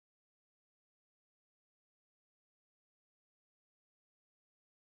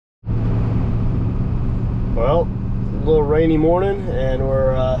Well, a little rainy morning, and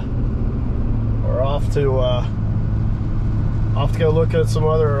we're off to go look at some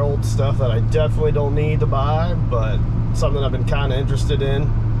other old stuff that I definitely don't need to buy, but something I've been kind of interested in.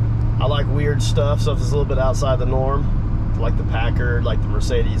 I like weird stuff that's a little bit outside the norm, like the Packard, like the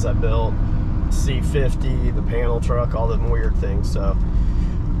Mercedes I built, C50, the panel truck, all them weird things. So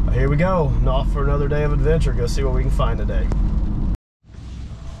here we go, and off for another day of adventure. Go see what we can find today.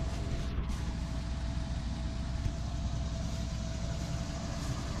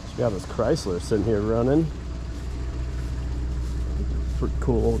 We got this Chrysler sitting here running. Pretty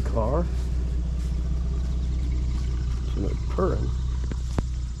cool old car. Some purring.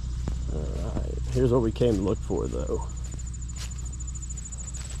 Alright, here's what we came to look for though.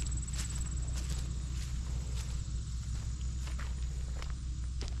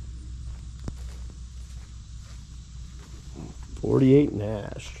 '48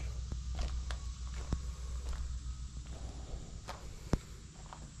 Nash.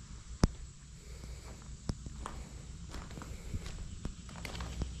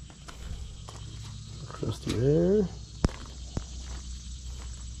 Crusty there.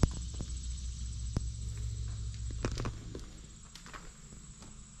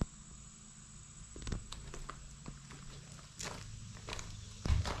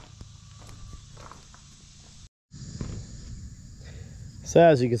 So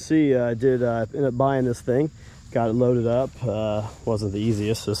as you can see, I did end up buying this thing. Got it loaded up. Wasn't the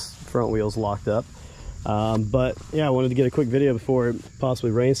easiest, just front wheels locked up. But yeah, I wanted to get a quick video before it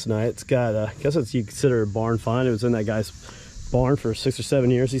possibly rains tonight. It's got, I guess it's, you consider a barn find. It was in that guy's barn for 6 or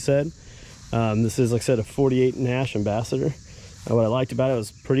 7 years, he said. This is, like I said, a '48 Nash Ambassador. What I liked about it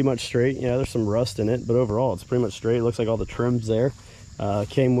was pretty much straight. Yeah, there's some rust in it, but overall it's pretty much straight. It looks like all the trim's there.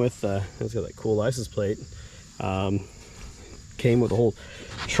 Came with, it's got that cool license plate. Came with a whole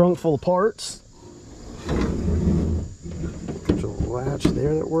trunk full of parts. There's a latch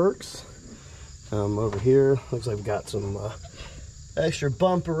there that works. Over here, looks like we got some extra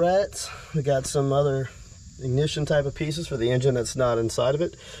bumperettes. We got some other ignition type of pieces for the engine that's not inside of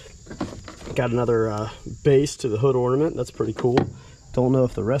it. Got another base to the hood ornament. That's pretty cool. Don't know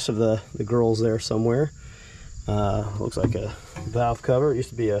if the rest of the grill's there somewhere. Looks like a valve cover. It used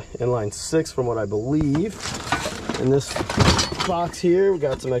to be a inline 6 from what I believe. In this box here, we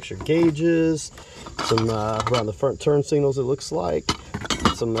got some extra gauges, some around the front turn signals, it looks like,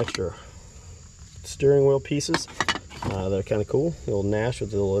 some extra steering wheel pieces. They're kind of cool. The old Nash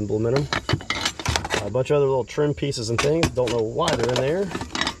with the little emblem in them. A bunch of other little trim pieces and things. Don't know why they're in there.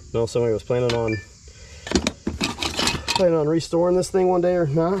 Know if somebody was planning on restoring this thing one day or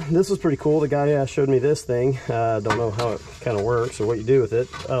not. This was pretty cool. The guy showed me this thing. Don't know how it kind of works or what you do with it.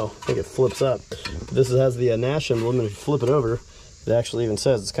 Oh, I think it flips up. This has the Nash emblem, and if you flip it over, it actually even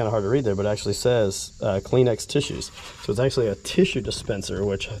says, it's kind of hard to read there, but it actually says Kleenex tissues. So it's actually a tissue dispenser,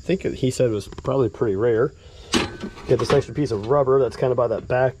 which I think he said was probably pretty rare. Get this extra piece of rubber that's kind of by that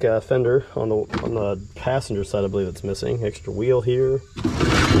back fender on the passenger side, I believe it's missing. Extra wheel here.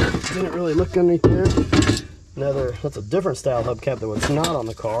 Didn't really look underneath there. That's a different style hubcap than what's not on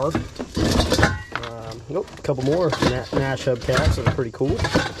the car. Nope, a couple more Nash hubcaps that are pretty cool.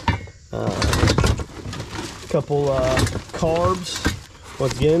 Couple carbs.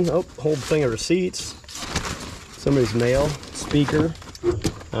 Once again, whole thing of receipts. Somebody's mail, speaker.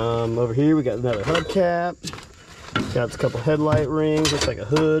 Over here we got another hubcap. Got a couple headlight rings, looks like a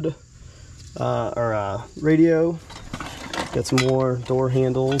hood, or a radio. Got some more door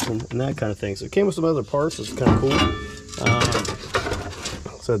handles and that kind of thing. So it came with some other parts, it's kind of cool.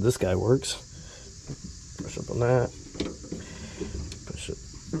 So this guy works. Push up on that. Push it.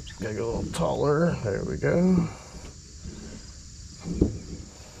 Oops, gotta go a little taller. There we go.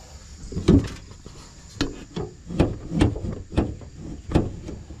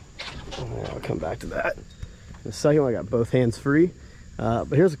 I'll come back to that. In a second, I got both hands free. But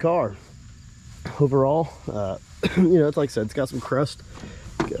here's the car. Overall, you know, it's like I said, it's got some crust.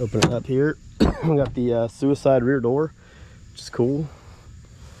 Open it up here. We got the suicide rear door, which is cool.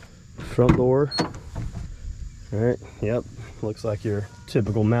 Front door. All right, yep, looks like your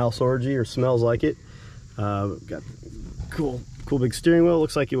typical mouse orgy, or smells like it. Got cool big steering wheel.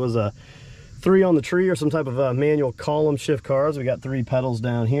 Looks like it was a 3 on the tree or some type of manual column shift cars. We got 3 pedals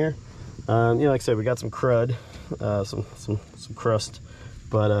down here. You know, like I said, we got some crud, some crust,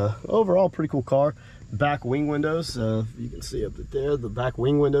 but overall pretty cool car. Back wing windows, you can see up there, the back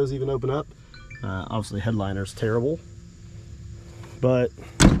wing windows even open up. Obviously headliner's terrible, but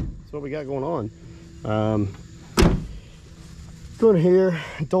that's what we got going on. Going here,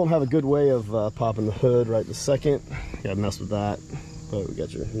 don't have a good way of popping the hood right this second. Gotta mess with that. But we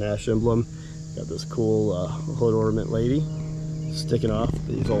got your Nash emblem. Got this cool hood ornament lady sticking off.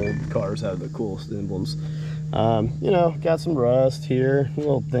 These old cars have the coolest emblems. You know, got some rust here,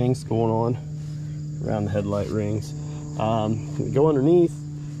 little things going on around the headlight rings. Go underneath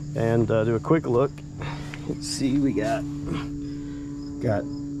and do a quick look. Let's see, we got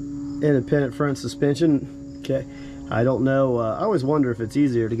independent front suspension. Okay, I don't know, I always wonder if it's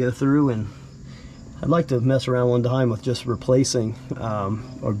easier to go through, and I'd like to mess around one time with just replacing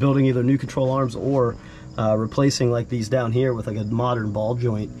or building either new control arms or replacing like these down here with like a modern ball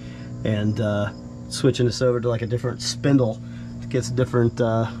joint, and switching this over to like a different spindle. It gets different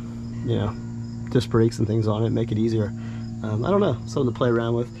you know, disc brakes and things on it, make it easier. I don't know, something to play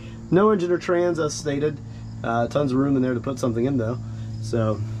around with. No engine or trans as stated. Tons of room in there to put something in though.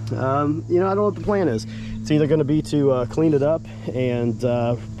 So you know, I don't know what the plan is. It's either going to be to clean it up and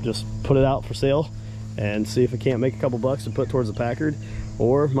just put it out for sale and see if it can't make a couple bucks to put towards the Packard,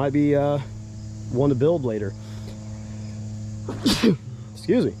 or might be one to build later.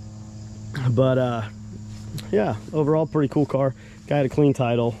 Excuse me. But yeah, overall pretty cool car. Guy had a clean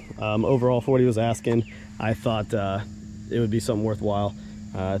title. Overall, for what he was asking, I thought it would be something worthwhile.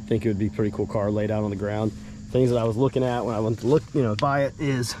 I think it would be a pretty cool car laid out on the ground. Things that I was looking at when I went to look, you know, buy it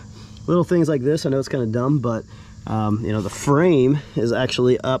is little things like this. I know it's kind of dumb, but you know, the frame is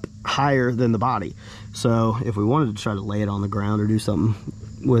actually up higher than the body. So if we wanted to try to lay it on the ground or do something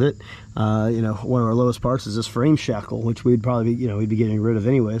with it, you know, one of our lowest parts is this frame shackle, which we'd probably be, you know, we'd be getting rid of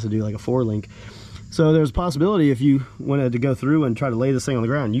anyway, so do like a 4-link. So there's a possibility if you wanted to go through and try to lay this thing on the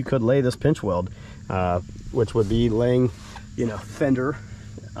ground, you could lay this pinch weld, which would be laying, you know, fender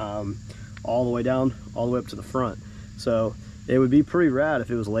all the way down, all the way up to the front. So it would be pretty rad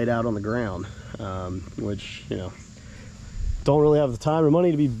if it was laid out on the ground, which, you know, don't really have the time or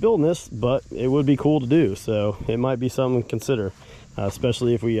money to be building this, but it would be cool to do. So it might be something to consider,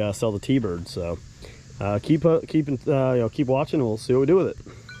 especially if we sell the T-Bird. So keep watching and we'll see what we do with it.